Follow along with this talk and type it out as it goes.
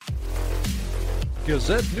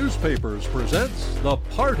Gazette Newspapers presents the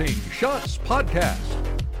Parting Shots Podcast.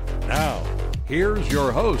 Now, here's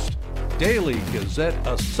your host, Daily Gazette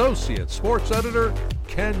Associate Sports Editor,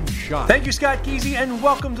 Ken Schott. Thank you, Scott Geezy, and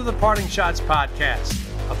welcome to the Parting Shots Podcast.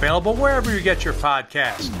 Available wherever you get your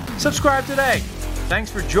podcasts. Subscribe today.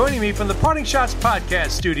 Thanks for joining me from the Parting Shots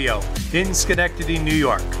Podcast studio in Schenectady, New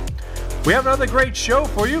York. We have another great show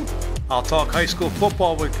for you. I'll talk high school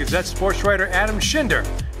football with Gazette sports writer Adam Schinder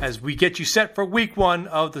as we get you set for week one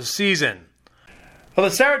of the season. Well,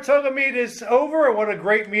 the Saratoga meet is over. What a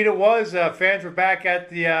great meet it was. Fans were back at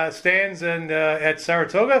the stands and at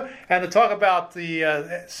Saratoga. And to talk about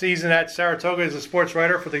the season at Saratoga as a sports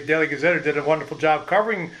writer for the Daily Gazette, who did a wonderful job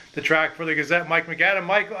covering the track for the Gazette, Mike McAdam.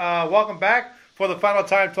 Mike, welcome back for the final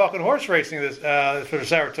time talking horse racing for the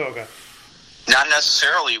Saratoga. Not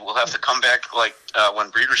necessarily. We'll have to come back like when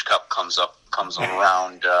Breeders' Cup comes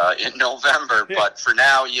around in November. Yeah. But for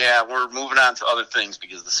now, we're moving on to other things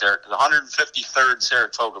because the 153rd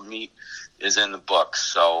Saratoga meet is in the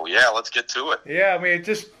books. So, let's get to it. Yeah, I mean,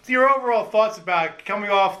 just your overall thoughts about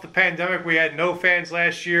coming off the pandemic. We had no fans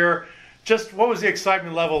last year. Just what was the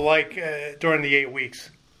excitement level like during the 8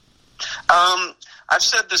 weeks? I've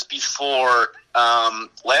said this before.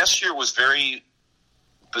 Last year was very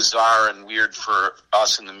bizarre and weird for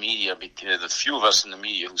us in the media, because the few of us in the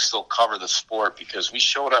media who still cover the sport, because we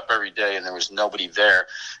showed up every day and there was nobody there,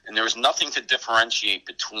 and there was nothing to differentiate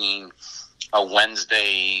between a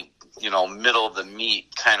Wednesday, middle of the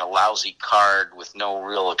meet kind of lousy card with no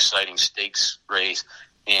real exciting stakes race,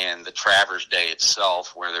 and the Travers Day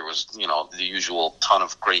itself, where there was, the usual ton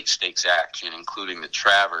of great stakes action, including the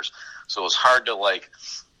Travers. So it was hard to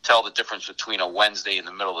tell the difference between a Wednesday in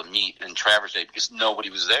the middle of the meet and Travers Day, because nobody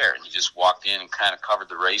was there, and you just walked in and kind of covered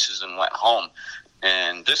the races and went home.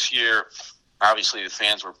 And this year, obviously, the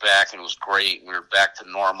fans were back, and it was great. We were back to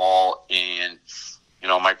normal, and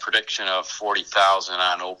my prediction of 40,000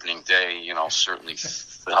 on opening day, certainly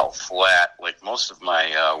fell flat, like most of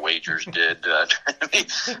my wagers did.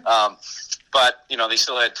 But, they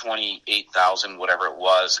still had 28,000, whatever it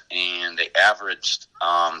was, and they averaged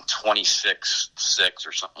 26.6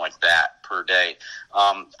 or something like that per day.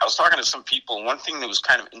 I was talking to some people, and one thing that was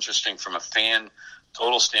kind of interesting from a fan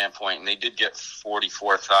total standpoint, and they did get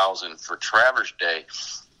 44,000 for Travers Day,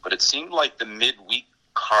 but it seemed like the midweek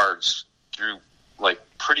cards drew,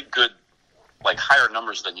 pretty good, higher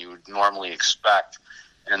numbers than you would normally expect,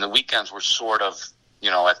 and the weekends were sort of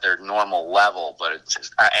at their normal level, but it's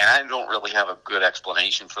just, I don't really have a good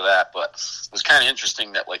explanation for that, but it was kind of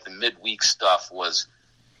interesting that the midweek stuff was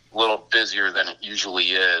a little busier than it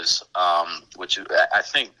usually is, which I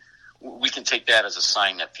think we can take that as a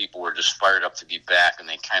sign that people were just fired up to be back, and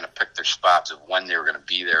they kind of picked their spots of when they were going to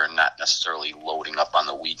be there and not necessarily loading up on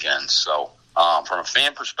the weekends. So from a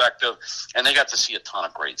fan perspective, and they got to see a ton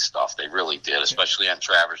of great stuff. They really did, especially on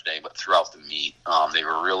Travers Day, but throughout the meet, they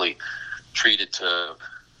were really treated to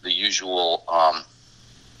the usual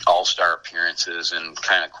all-star appearances and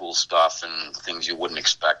kind of cool stuff and things you wouldn't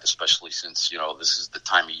expect, especially since, this is the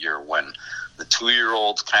time of year when the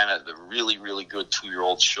 2-year-olds, kind of the really, really good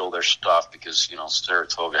 2-year-olds show their stuff, because,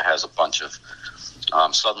 Saratoga has a bunch of,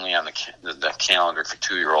 suddenly on the calendar for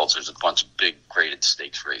 2-year-olds, there's a bunch of big graded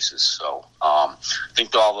stakes races. So I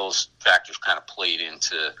think all those factors kind of played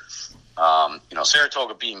into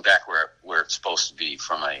Saratoga being back where it's supposed to be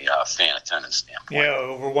from a fan attendance standpoint. Yeah,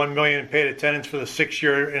 over 1 million paid attendance for the 6th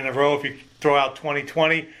year in a row if you throw out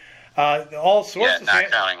 2020. All sources,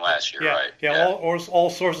 counting last year, right? Yeah. All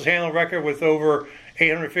sources handle record with over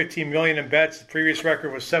 815 million in bets. The previous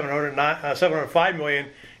record was 705 million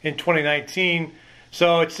in 2019.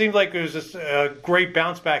 So it seemed like it was just a great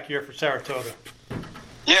bounce back year for Saratoga.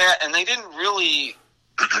 Yeah, and they didn't really,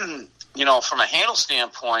 from a handle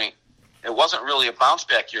standpoint, it wasn't really a bounce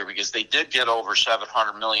back year, because they did get over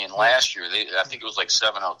 700 million last year. I think it was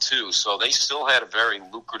 702. So they still had a very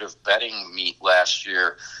lucrative betting meet last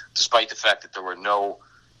year, despite the fact that there were no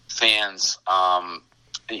fans, on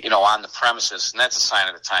the premises. And that's a sign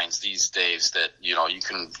of the times these days that, you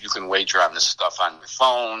can wager on this stuff on your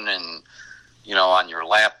phone and, on your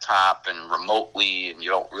laptop and remotely, and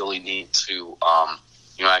you don't really need to,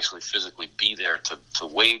 actually physically be there to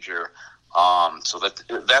wager. So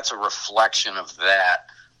that's a reflection of that,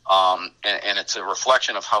 and it's a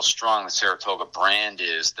reflection of how strong the Saratoga brand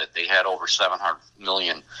is, that they had over 700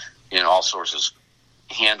 million in all sources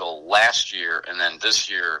handle last year, and then this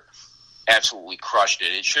year absolutely crushed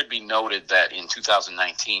it. It should be noted that in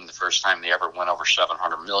 2019, the first time they ever went over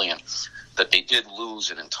 700 million, that they did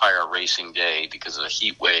lose an entire racing day because of a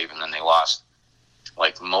heat wave, and then they lost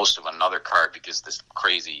most of another card because this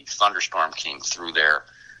crazy thunderstorm came through there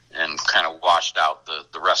and kind of washed washed out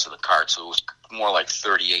the rest of the card. So it was more like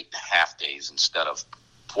 38.5 days instead of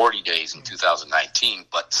 40 days in 2019.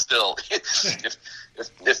 But still,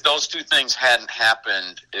 if those two things hadn't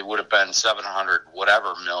happened, it would have been 700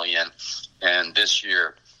 whatever million. And this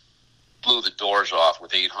year blew the doors off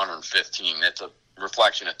with 815. It's a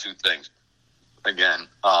reflection of two things. Again,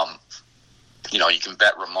 you can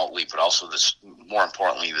bet remotely, but also more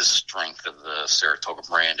importantly, the strength of the Saratoga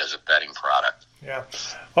brand as a betting product. Yeah.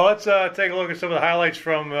 Well, let's take a look at some of the highlights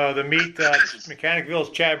from the meet. Mechanicville's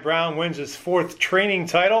Chad Brown wins his 4th training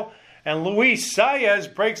title, and Luis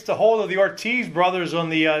Saez breaks the hold of the Ortiz brothers on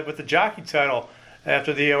with the jockey title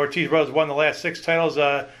after the Ortiz brothers won the last 6 titles.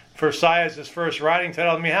 For Saez, his first riding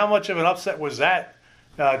title. I mean, how much of an upset was that,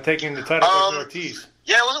 taking the title from Ortiz?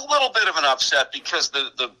 Yeah, it was a little bit of an upset because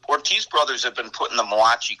the Ortiz brothers have been putting the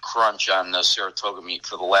Malachi Crunch on the Saratoga meet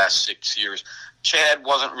for the last 6 years. Chad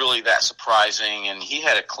wasn't really that surprising, and he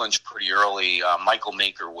had it clinched pretty early. Michael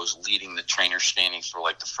Maker was leading the trainer standings for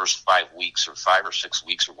like the first 5 weeks or 5 or 6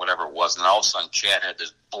 weeks or whatever it was, and all of a sudden Chad had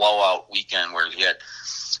this blowout weekend where he had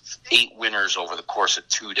 8 winners over the course of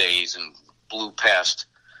 2 days and blew past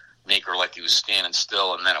Maker like he was standing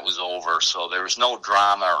still, and then it was over. So there was no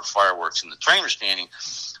drama or fireworks in the trainer standing.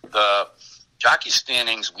 The jockey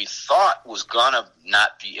standings we thought was gonna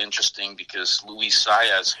not be interesting because Luis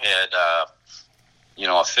Saez had a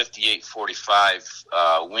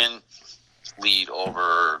 58-45 win lead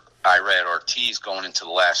over Irad Ortiz going into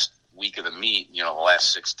the last week of the meet, the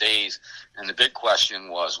last 6 days, and the big question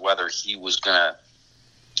was whether he was gonna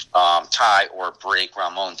tie or break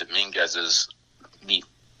Ramon Dominguez's meet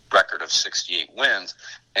record of 68 wins,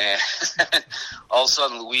 and all of a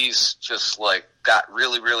sudden Luis just got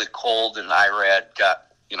really, really cold, and Irad got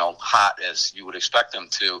hot as you would expect him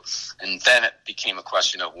to, and then it became a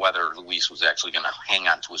question of whether Luis was actually going to hang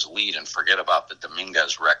on to his lead and forget about the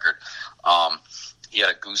Dominguez record. He had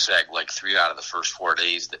a goose egg 3 out of the first 4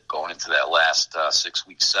 days that going into that last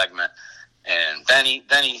 6-week segment, and then he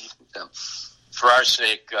for our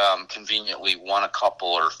sake, conveniently won a couple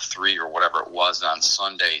or 3 or whatever it was on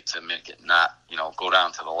Sunday to make it not, go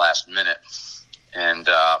down to the last minute, and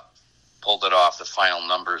pulled it off. The final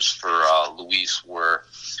numbers for Luis were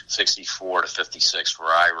 64-56 for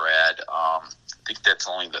Irad. I think that's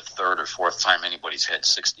only the 3rd or 4th time anybody's had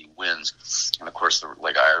 60 wins. And, of course,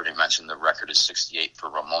 like I already mentioned, the record is 68 for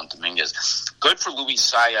Ramon Dominguez. Good for Luis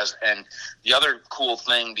Saez. And the other cool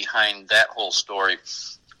thing behind that whole story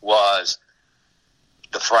was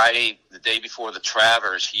the Friday, the day before the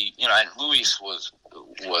Travers, and Luis was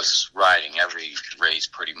riding every race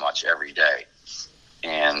pretty much every day,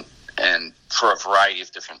 and for a variety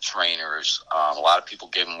of different trainers. A lot of people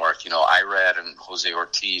gave him work. Irad and Jose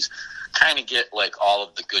Ortiz kind of get all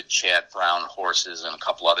of the good Chad Brown horses and a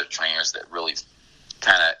couple other trainers that really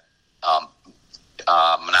kind of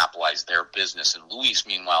monopolize their business. And Luis,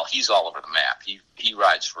 meanwhile, he's all over the map. He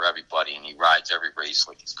rides for everybody, and he rides every race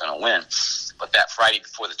like he's going to win. But that Friday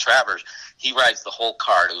before the Travers, he rides the whole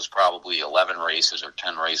card. It was probably 11 races or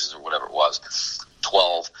 10 races or whatever it was,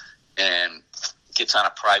 12, and gets on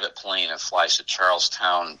a private plane and flies to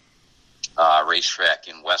Charlestown racetrack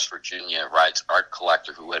in West Virginia, rides Art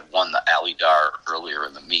Collector, who had won the Alydar earlier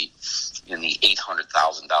in the meet in the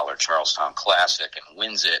 $800,000 Charlestown Classic, and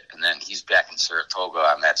wins it, and then he's back in Saratoga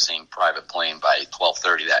on that same private plane by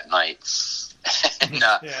 12:30 that night, and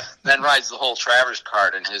then rides the whole Travers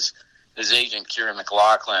card, and his agent, Kieran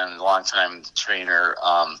McLaughlin, longtime trainer,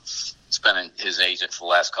 been his agent for the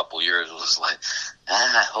last couple of years, was like,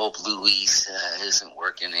 I hope Luis isn't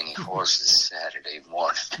working any horses Saturday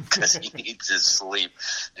morning because he needs his sleep.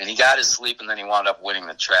 And he got his sleep, and then he wound up winning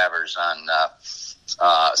the Travers on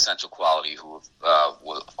Essential Quality, who,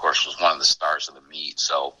 of course, was one of the stars of the meet.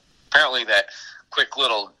 So apparently that quick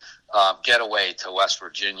little getaway to West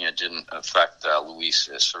Virginia didn't affect Luis,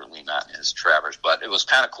 certainly not in his Travers. But it was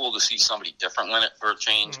kind of cool to see somebody different win it for a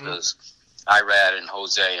change, because Irad and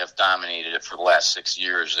Jose have dominated it for the last 6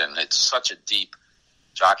 years, and it's such a deep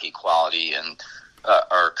jockey quality and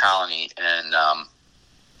or colony, and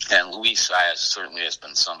Luis Saez certainly has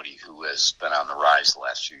been somebody who has been on the rise the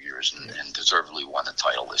last few years and deservedly won the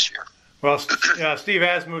title this year. Well, Steve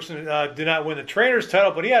Asmussen did not win the trainer's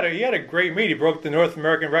title, but he had a great meet. He broke the North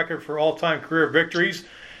American record for all-time career victories,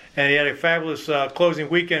 and he had a fabulous closing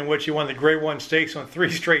weekend in which he won the Grade 1 Stakes on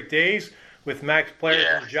 3 straight days, with Max Players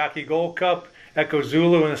in the Jockey Gold Cup, Echo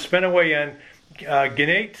Zulu in the Spinaway, and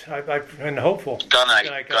Gunite and Hopeful.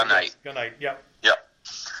 Gunite, yep.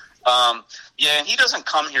 And he doesn't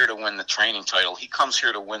come here to win the training title. He comes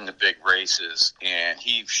here to win the big races, and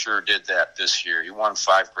he sure did that this year. He won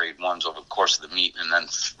 5 Grade 1s over the course of the meet, and then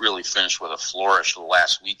really finished with a flourish the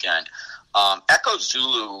last weekend. Echo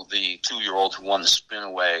Zulu, the 2-year-old who won the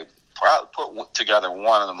spin-away, probably put together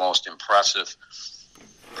one of the most impressive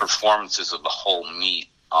performances of the whole meet,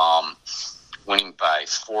 winning by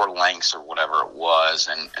 4 lengths or whatever it was,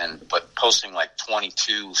 but posting like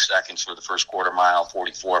 22 seconds for the first quarter mile,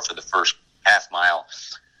 44 for the first half mile,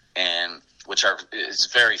 and is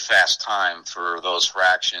very fast time for those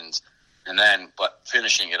fractions, but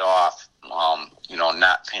finishing it off,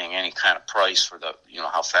 not paying any kind of price for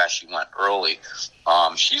how fast she went early.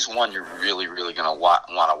 She's one you're really, really going to want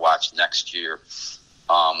to watch next year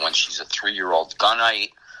when she's a 3-year-old.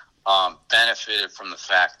 Gunite benefited from the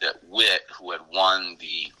fact that Witt, who had won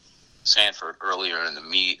the Sanford earlier in the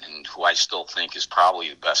meet and who I still think is probably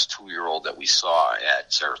the best 2-year-old that we saw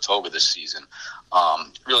at Saratoga this season,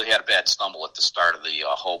 really had a bad stumble at the start of the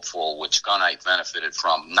Hopeful, which Gunite benefited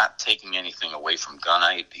from. Not taking anything away from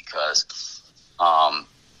Gunite because,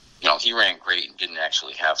 he ran great and didn't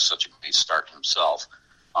actually have such a great start himself.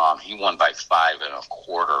 He won by 5 1/4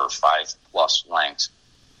 or 5+ lengths.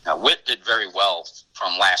 Now, Witt did very well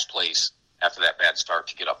from last place after that bad start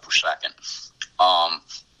to get up for second.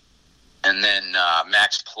 And then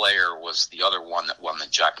Max Player was the other one that won the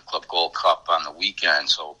Jockey Club Gold Cup on the weekend.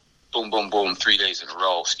 So boom, boom, boom, 3 days in a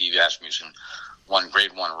row. Steve Asmussen won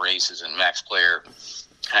Grade 1 races, and Max Player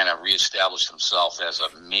kind of reestablished himself as a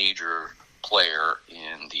major player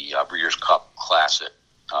in the Breeders' Cup Classic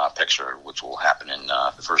picture, which will happen in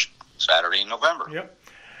the first Saturday in November. Yep.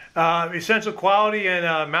 Essential Quality and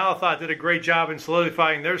Malathot did a great job in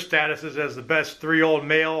solidifying their statuses as the best 3-year-old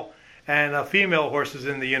male and female horses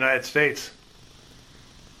in the United States.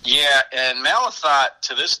 Yeah, and Malathot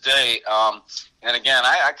to this day, and again,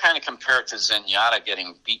 I kind of compare it to Zenyatta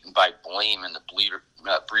getting beaten by Blame in the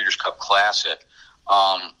Breeders' Cup Classic,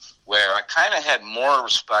 where I kind of had more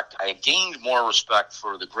respect. I gained more respect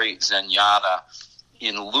for the great Zenyatta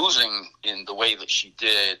in losing in the way that she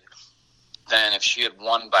did than if she had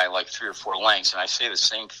won by like 3 or 4 lengths. And I say the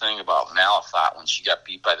same thing about Malathot when she got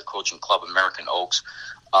beat by the Coaching Club American Oaks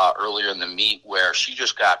earlier in the meet, where she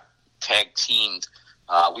just got tag teamed.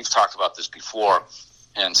 We've talked about this before,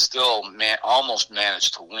 and still almost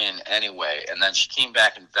managed to win anyway. And then she came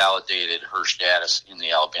back and validated her status in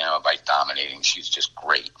the Alabama by dominating. She's just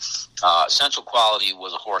great. Essential Quality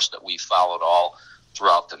was a horse that we followed all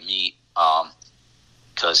throughout the meet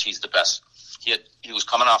because he's the best. He was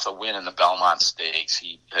coming off a win in the Belmont Stakes.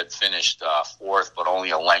 He had finished 4th, but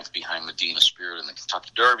only a length behind Medina Spirit in the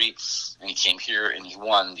Kentucky Derby. And he came here and he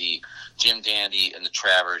won the Jim Dandy and the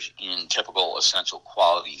Travers in typical Essential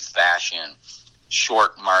Quality fashion.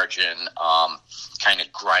 Short margin, kind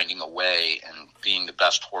of grinding away and being the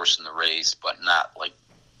best horse in the race, but not like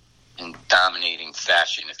in dominating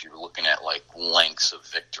fashion. If you're looking at like lengths of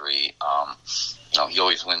victory, he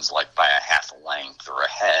always wins like by a half a length or a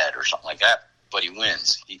head or something like that. But he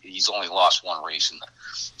wins. He's only lost 1 race in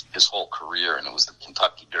his whole career, and it was the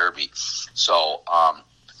Kentucky Derby. So,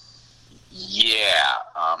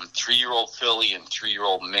 3-year-old filly and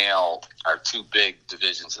 3-year-old male are 2 big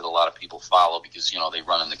divisions that a lot of people follow because, they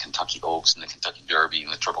run in the Kentucky Oaks and the Kentucky Derby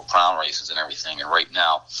and the Triple Crown races and everything. And right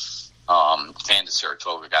now, fans of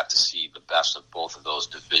Saratoga got to see the best of both of those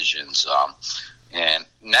divisions. And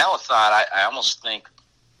Malathot, I almost think,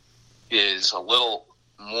 is a little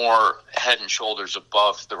more head and shoulders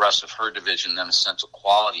above the rest of her division than Essential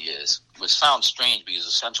Quality is, which sounds strange because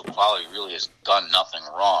Essential Quality really has done nothing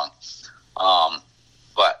wrong.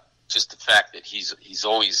 But just the fact that his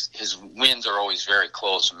wins are always very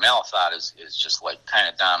close. And Malathot is just like kind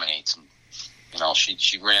of dominates. And,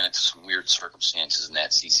 she ran into some weird circumstances in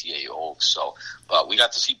that CCA Oaks. So, but we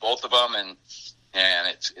got to see both of them, and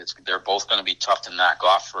they're both going to be tough to knock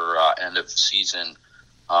off for end of season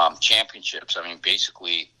championships. I mean,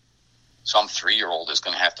 basically, some 3-year-old is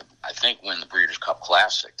going to have to, I think, win the Breeders' Cup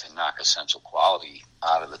Classic to knock Essential Quality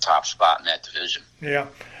out of the top spot in that division. Yeah.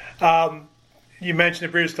 You mentioned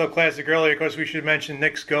the Breeders' Cup Classic earlier. Of course, we should mention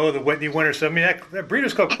Nick's Go, the Whitney winner. So, I mean, that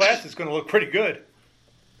Breeders' Cup Classic is going to look pretty good.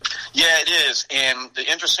 Yeah, it is. And the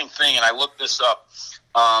interesting thing, and I looked this up,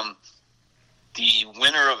 the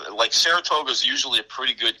winner of, like, Saratoga is usually a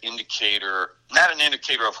pretty good indicator, not an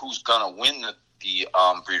indicator of who's going to win the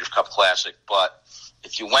Breeders' Cup Classic, but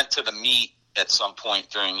if you went to the meet at some point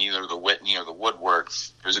during either the Whitney or the Woodward,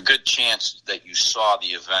 there's a good chance that you saw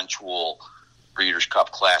the eventual Breeders'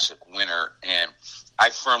 Cup Classic winner. And I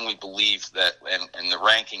firmly believe that, and the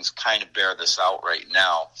rankings kind of bear this out right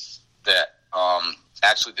now, that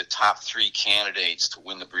actually the top 3 candidates to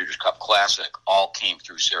win the Breeders' Cup Classic all came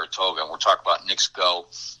through Saratoga. And we're talking about Nick's Go,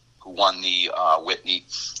 who won the Whitney.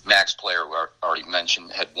 Max Player, who I already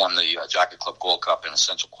mentioned, had won the Jockey Club Gold Cup in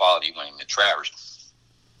Essential Quality, winning the Travers.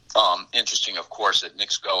 Interesting, of course, that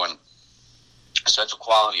Nick's going Central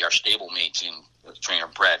Quality, our stable mates in trainer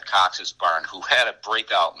Brad Cox's barn, who had a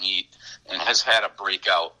breakout meet and has had a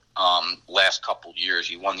breakout last couple years.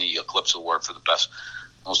 He won the Eclipse Award for the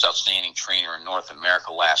most outstanding trainer in North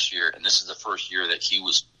America last year, and this is the first year that he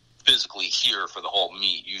was physically here for the whole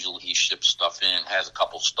meet. Usually he ships stuff in, has a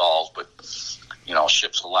couple stalls, but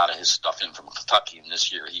ships a lot of his stuff in from Kentucky. And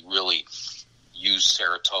this year he really used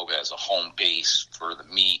Saratoga as a home base for the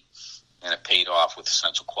meet, and it paid off with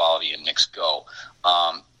Central Quality and Nick's Go.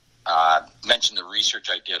 Mentioned the research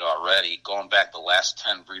I did already. Going back the last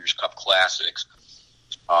 10 Breeders' Cup Classics,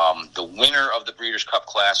 the winner of the Breeders' Cup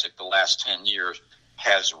Classic the last 10 years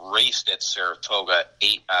has raced at Saratoga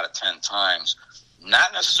 8 out of 10 times.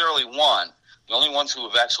 Not necessarily won. The only ones who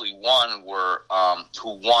have actually won were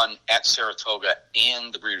who won at Saratoga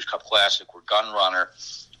and the Breeders' Cup Classic were Gun Runner.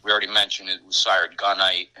 We already mentioned it was sired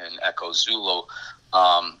Gunite and Echo Zulu.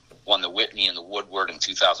 Won the Whitney and the Woodward in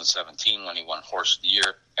 2017 when he won Horse of the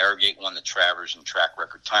Year. Arrogate won the Travers in track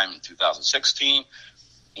record time in 2016.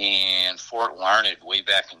 And Fort Larned, way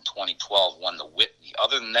back in 2012, won the Whitney.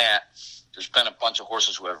 Other than that, there's been a bunch of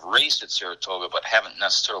horses who have raced at Saratoga but haven't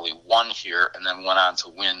necessarily won here and then went on to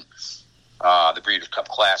win the Breeders' Cup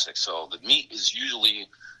Classic. So the meet is usually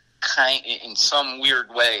in some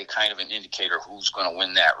weird way, kind of an indicator who's going to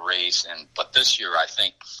win that race. But this year, I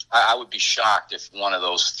think I would be shocked if one of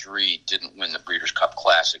those three didn't win the Breeders' Cup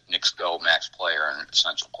Classic: Nick's Go, Max Player, and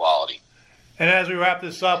Central Quality. And as we wrap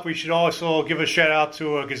this up, we should also give a shout out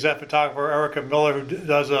to Gazette photographer Erica Miller, who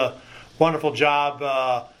does a wonderful job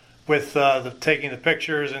with taking the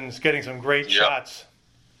pictures and getting some great shots.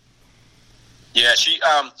 Yeah,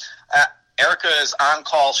 Erica is on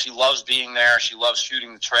call. She loves being there. She loves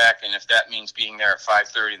shooting the track, and if that means being there at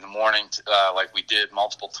 5:30 in the morning, like we did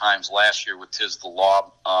multiple times last year with Tiz the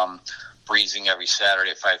Law, breezing every Saturday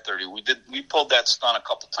at 5:30. We pulled that stunt a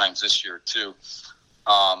couple times this year too,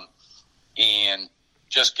 and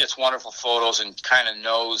just gets wonderful photos and kind of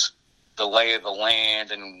knows the lay of the land.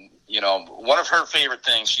 And one of her favorite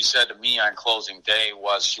things she said to me on closing day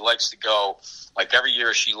was she likes to go, like every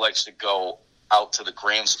year, she likes to go out to the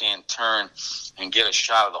grandstand turn and get a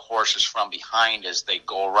shot of the horses from behind as they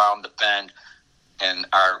go around the bend and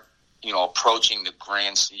are, approaching the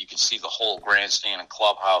grandstand. You can see the whole grandstand and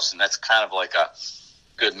clubhouse, and that's kind of like a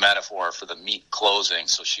good metaphor for the meet closing.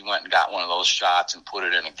 So she went and got one of those shots and put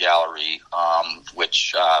it in a gallery,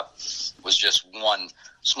 which was just one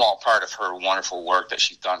small part of her wonderful work that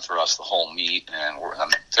she's done for us the whole meet. And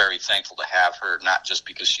I'm very thankful to have her, not just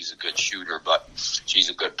because she's a good shooter, but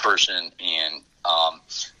she's a good person and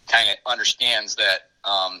kind of understands that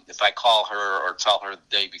if I call her or tell her the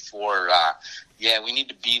day before, we need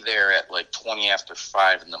to be there at like 20 after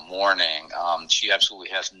 5 in the morning, she absolutely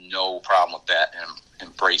has no problem with that and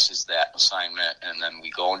embraces that assignment. And then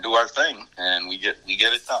we go and do our thing and we get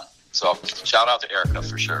it done. So shout out to Erica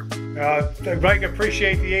for sure. Mike,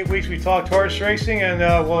 appreciate the 8 weeks we talked horse racing, and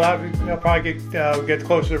we'll probably get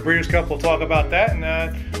closer to the Breeders' Cup. We'll talk about that, and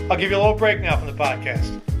I'll give you a little break now from the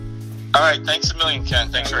podcast. All right, thanks a million, Ken.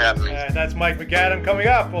 Thanks for having me. That's Mike McAdam. Coming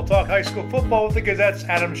up, we'll talk high school football with the Gazette's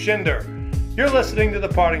Adam Schinder. You're listening to the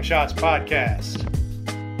Parting Shots Podcast.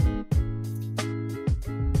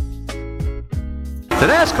 The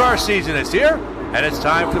NASCAR season is here, and it's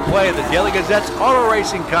time to play the Daily Gazette's Auto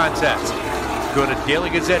Racing Contest. Go to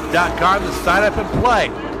dailygazette.com to sign up and play.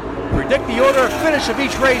 Predict the order of finish of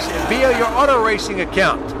each race via your auto racing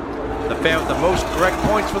account. The fan with the most correct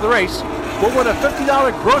points for the race will win a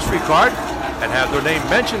 $50 grocery card and have their name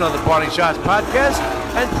mentioned on the Parting Shots podcast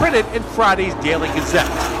and printed in Friday's Daily Gazette.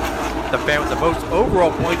 The fan with the most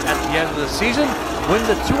overall points at the end of the season wins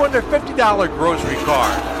a $250 grocery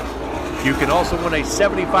card. You can also win a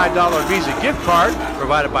 $75 Visa gift card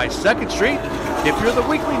provided by 2nd Street if you're the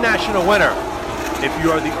weekly national winner. If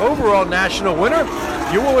you are the overall national winner,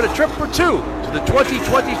 you will win a trip for two to the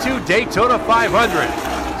 2022 Daytona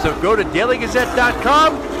 500. So go to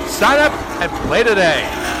dailygazette.com, sign up, and play today.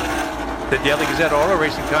 The Daily Gazette Auto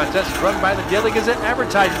Racing Contest is run by the Daily Gazette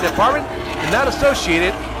Advertising Department and not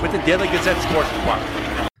associated with the Daily Gazette Sports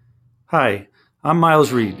Department. Hi, I'm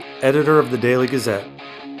Miles Reed, editor of the Daily Gazette,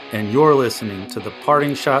 and you're listening to the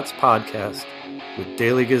Parting Shots Podcast with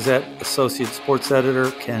Daily Gazette Associate Sports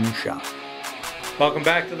Editor Ken Schott. Welcome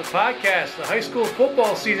back to the podcast. The high school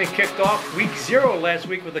football season kicked off week 0 last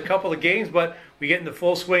week with a couple of games, but we get into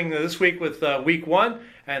full swing this week with week 1.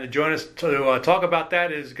 And to join us to talk about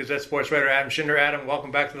that is Gazette sports writer Adam Schinder. Adam,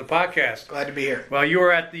 welcome back to the podcast. Glad to be here. Well, you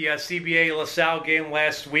were at the CBA LaSalle game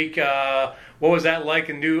last week. What was that like?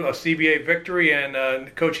 A CBA victory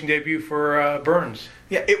and coaching debut for Burns?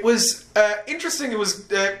 Yeah, it was interesting. It was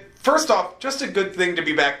First off, just a good thing to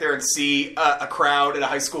be back there and see a crowd at a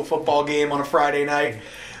high school football game on a Friday night. It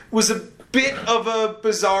was a bit of a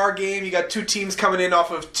bizarre game. You got two teams coming in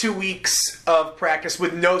off of 2 weeks of practice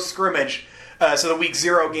with no scrimmage. So the week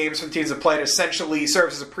 0 games from teams that played essentially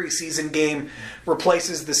serves as a preseason game,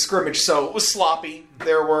 replaces the scrimmage. So it was sloppy.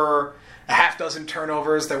 There were a half dozen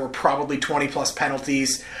turnovers. There were probably 20-plus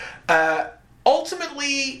penalties.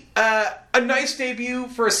 Ultimately, a nice debut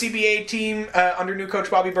for a CBA team under new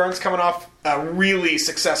coach Bobby Burns, coming off a really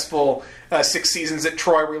successful 6 seasons at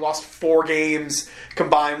Troy, where he lost 4 games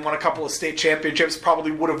combined, won a couple of state championships,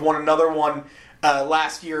 probably would have won another one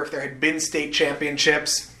last year if there had been state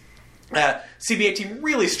championships. CBA team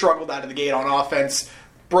really struggled out of the gate on offense,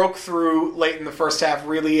 broke through late in the first half,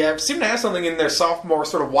 really seemed to have something in their sophomore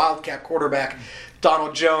sort of wildcat quarterback,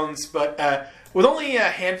 Donald Jones, but with only a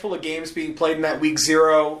handful of games being played in that week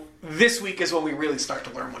 0, this week is when we really start to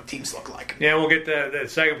learn what teams look like. Yeah, we'll get to that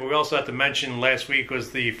second, but we also have to mention last week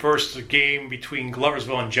was the first game between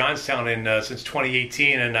Gloversville and Johnstown since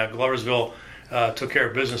 2018, and Gloversville took care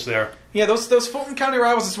of business there. Yeah, those Fulton County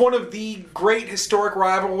rivals is one of the great historic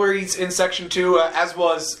rivalries in Section 2, as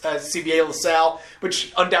was CBA LaSalle,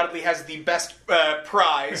 which undoubtedly has the best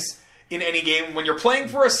prize in any game. When you're playing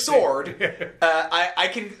for a sword,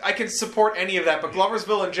 I can support any of that. But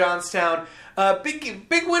Gloversville and Johnstown,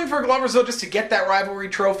 big win for Gloversville just to get that rivalry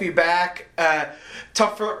trophy back.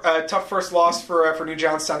 Tough first loss for new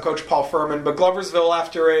Johnstown coach Paul Furman, but Gloversville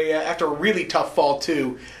after a really tough fall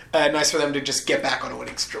too. Nice for them to just get back on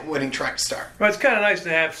a winning track to start. Well, it's kind of nice to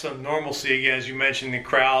have some normalcy again, as you mentioned, the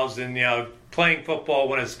crowds and playing football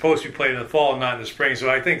when it's supposed to be played in the fall, not in the spring. So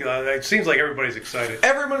I think it seems like everybody's excited.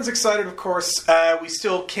 Everyone's excited, of course. We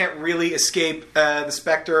still can't really escape the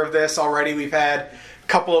specter of this already. We've had a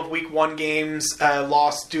couple of Week 1 games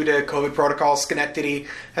lost due to COVID protocols. Schenectady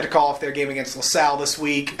had to call off their game against LaSalle this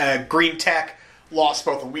week. Green Tech lost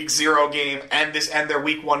both a Week 0 game and their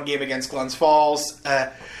Week 1 game against Glens Falls.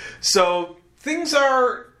 So things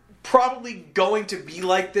are probably going to be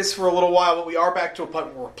like this for a little while, but we are back to a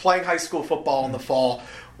point where we're playing high school football in the fall.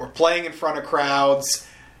 We're playing in front of crowds.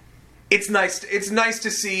 It's nice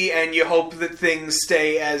to see, and you hope that things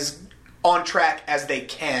stay as on track as they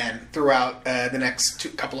can throughout the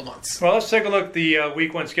next couple of months. Well, let's take a look at the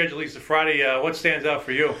Week 1 schedule, at least the Friday. What stands out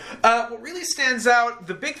for you? What really stands out,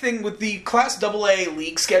 the big thing with the Class AA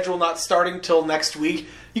league schedule not starting till next week,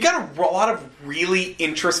 you got a lot of really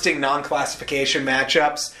interesting non-classification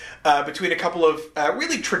matchups between a couple of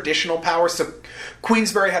really traditional powers. So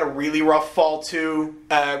Queensbury had a really rough fall too,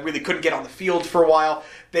 really couldn't get on the field for a while.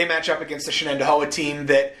 They match up against the Shenandoah team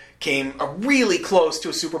that came really close to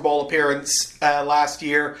a Super Bowl appearance last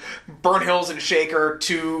year. Burn Hills and Shaker,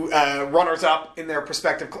 2 runners-up in their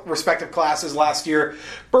respective classes last year.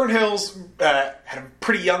 Burn Hills had a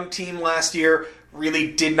pretty young team last year,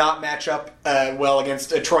 really did not match up well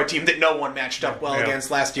against a Troy team that no one matched up well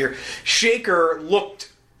against last year. Shaker looked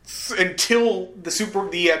until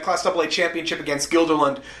the Class AA championship against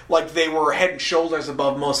Guilderland like they were head and shoulders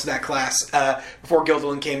above most of that class before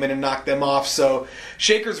Guilderland came in and knocked them off. So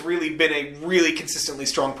Shaker's really been a really consistently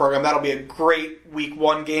strong program. That'll be a great Week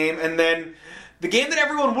 1 game. And then the game that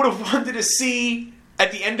everyone would have wanted to see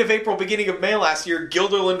at the end of April, beginning of May last year,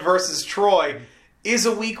 Guilderland versus Troy, is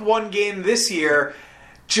a Week 1 game this year.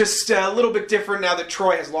 Just a little bit different now that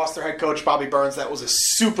Troy has lost their head coach, Bobby Burns. That was a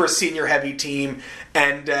super senior-heavy team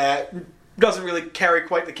and doesn't really carry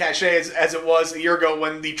quite the cachet as it was a year ago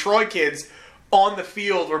when the Troy kids on the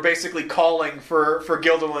field were basically calling for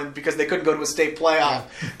Guilderland because they couldn't go to a state playoff.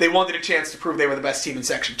 They wanted a chance to prove they were the best team in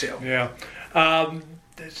Section 2. Yeah.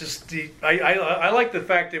 It's just I like the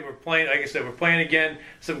fact that we're playing. Like I said, we're playing again.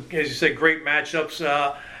 Some, as you said, great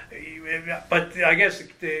matchups. But I guess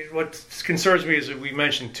what concerns me is that we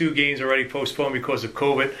mentioned 2 games already postponed because of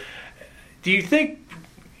COVID. Do you think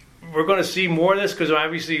we're going to see more of this? Because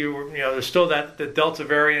obviously, there's still the Delta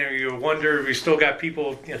variant, and you wonder, we still got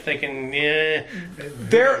people thinking,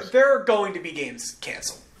 There are going to be games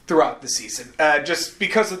canceled throughout the season, just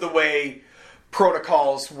because of the way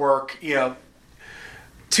protocols work.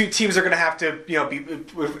 2 teams are going to have to,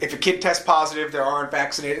 if a kid tests positive, there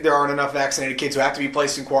aren't enough vaccinated kids who have to be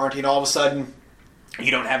placed in quarantine. All of a sudden,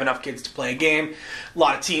 you don't have enough kids to play a game.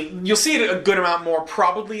 You'll see it a good amount more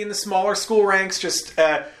probably in the smaller school ranks, just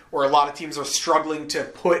where a lot of teams are struggling to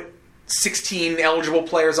put 16 eligible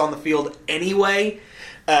players on the field anyway.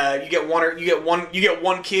 You get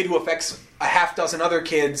one kid who affects a half dozen other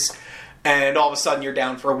kids. And all of a sudden you're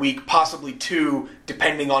down for a week, possibly 2,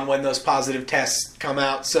 depending on when those positive tests come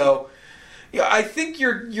out. So Yeah, I think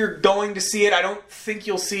you're going to see it. I don't think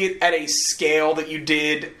you'll see it at a scale that you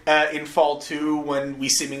did in Fall 2 when we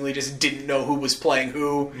seemingly just didn't know who was playing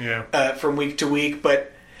who from week to week.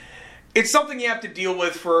 But it's something you have to deal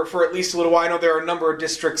with for at least a little while. I know there are a number of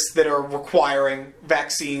districts that are requiring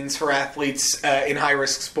vaccines for athletes in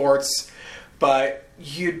high-risk sports, but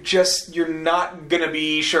you're not going to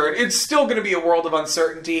be sure. It's still going to be a world of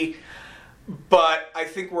uncertainty. But I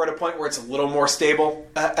think we're at a point where it's a little more stable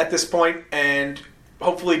at this point, and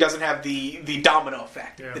hopefully doesn't have the domino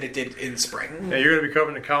effect that it did in spring. Yeah, you're going to be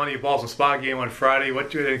covering the Colony Boston Spa game on Friday. Do you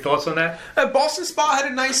have any thoughts on that? Boston Spa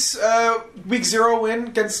had a nice Week 0 win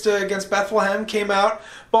against Bethlehem, came out.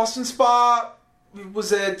 Boston Spa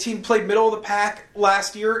was a team played middle of the pack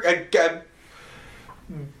last year. A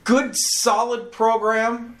good, solid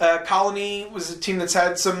program. Colony was a team that's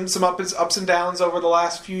had some ups and downs over the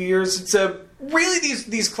last few years. It's really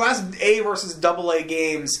these Class A versus AA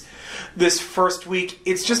games this first week.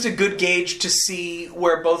 It's just a good gauge to see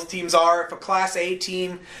where both teams are. If a Class A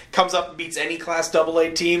team comes up and beats any Class AA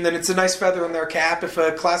team, then it's a nice feather in their cap. If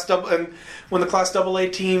a when the Class AA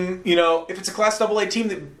team, if it's a Class AA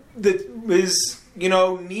team that is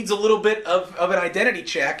needs a little bit of an identity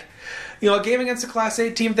check. A game against a Class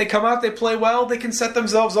A team, if they come out, they play well, they can set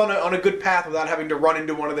themselves on a good path without having to run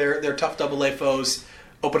into one of their tough AA foes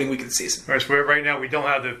opening week of the season. All right, so right now we don't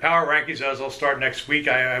have the power rankings as they'll start next week,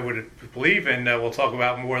 I would believe, and we'll talk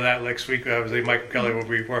about more of that next week. Obviously, Mike Kelly will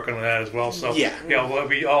be working on that as well. So we'll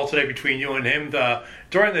be all today between you and him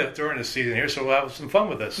during the season here. So we'll have some fun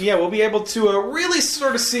with this. Yeah, we'll be able to really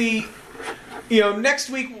sort of see.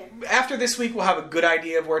 Next week. After this week, we'll have a good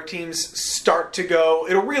idea of where teams start to go.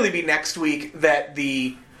 It'll really be next week that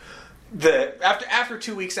after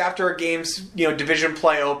 2 weeks after a game's division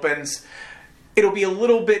play opens, it'll be a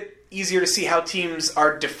little bit easier to see how teams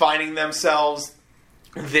are defining themselves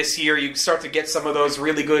this year. You start to get some of those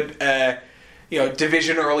really good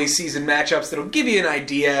division early season matchups that'll give you an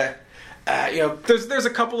idea. There's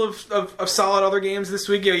a couple of solid other games this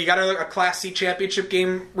week. You got a Class C championship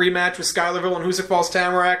game rematch with Schuylerville and Hoosick Falls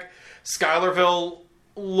Tamarack. Schuylerville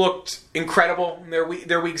looked incredible in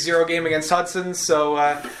their week 0 game against Hudson.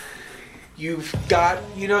 So you've got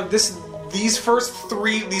these first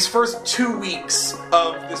 2 weeks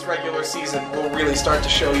of this regular season will really start to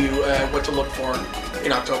show you what to look for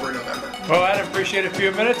in October and November. Well, Adam, appreciate a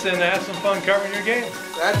few minutes and have some fun covering your game.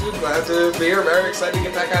 Glad to be here. Very excited to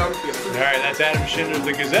get back out on the field. All right, that's Adam Schinder of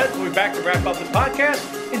the Gazette. We'll be back to wrap up the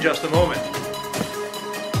podcast in just a moment.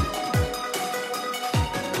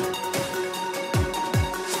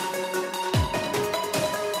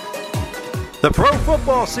 The pro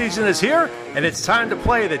football season is here, and it's time to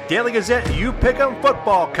play the Daily Gazette You Pick'em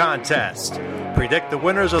Football Contest. Predict the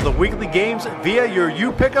winners of the weekly games via your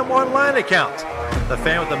You Pick'em online account. The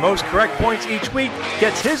fan with the most correct points each week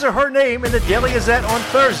gets his or her name in the Daily Gazette on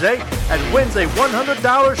Thursday and wins a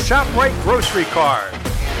 $100 ShopRite grocery card.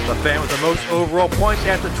 The fan with the most overall points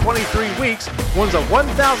after 23 weeks wins a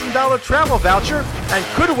 $1,000 travel voucher and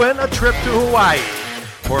could win a trip to Hawaii.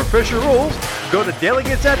 For official rules, go to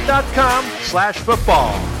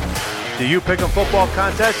dailygazette.com/football. The You Pick'em Football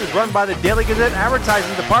Contest is run by the Daily Gazette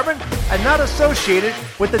Advertising Department and not associated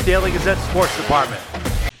with the Daily Gazette Sports Department.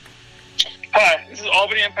 Hi, this is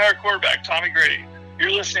Albany Empire quarterback Tommy Grady.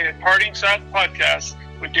 You're listening to Parting Shots Podcast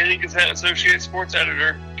with Daily Gazette Associate Sports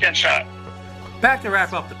Editor Ken Schott. Back to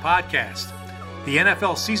wrap up the podcast. The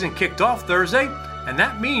NFL season kicked off Thursday, and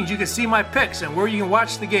that means you can see my picks and where you can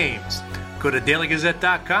watch the games. Go to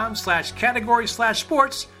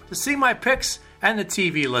dailygazette.com/category/sports to see my picks and the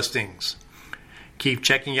TV listings. Keep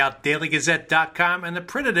checking out dailygazette.com and the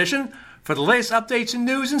print edition for the latest updates and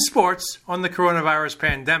news and sports on the coronavirus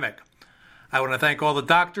pandemic. I want to thank all the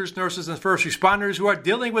doctors, nurses, and first responders who are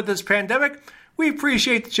dealing with this pandemic. We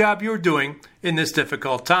appreciate the job you're doing in this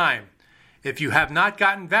difficult time. If you have not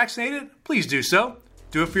gotten vaccinated, please do so.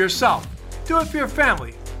 Do it for yourself, do it for your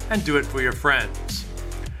family, and do it for your friends.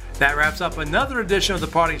 That wraps up another edition of the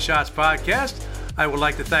Parting Shots podcast. I would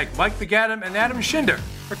like to thank Mike McAdam and Adam Schinder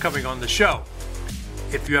for coming on the show.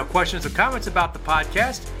 If you have questions or comments about the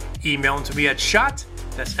podcast, email them to me at shott,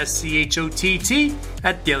 that's SCHOTT,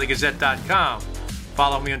 at dailygazette.com.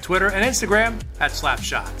 Follow me on Twitter and Instagram at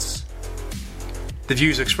Slapshots. The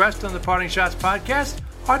views expressed on the Parting Shots podcast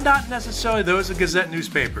are not necessarily those of Gazette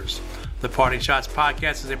newspapers. The Parting Shots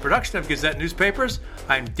podcast is a production of Gazette Newspapers.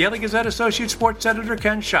 I'm Daily Gazette Associate Sports Editor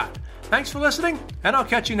Ken Schott. Thanks for listening, and I'll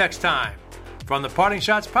catch you next time. From the Parting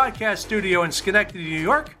Shots podcast studio in Schenectady, New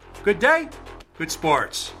York, good day, good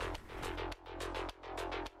sports.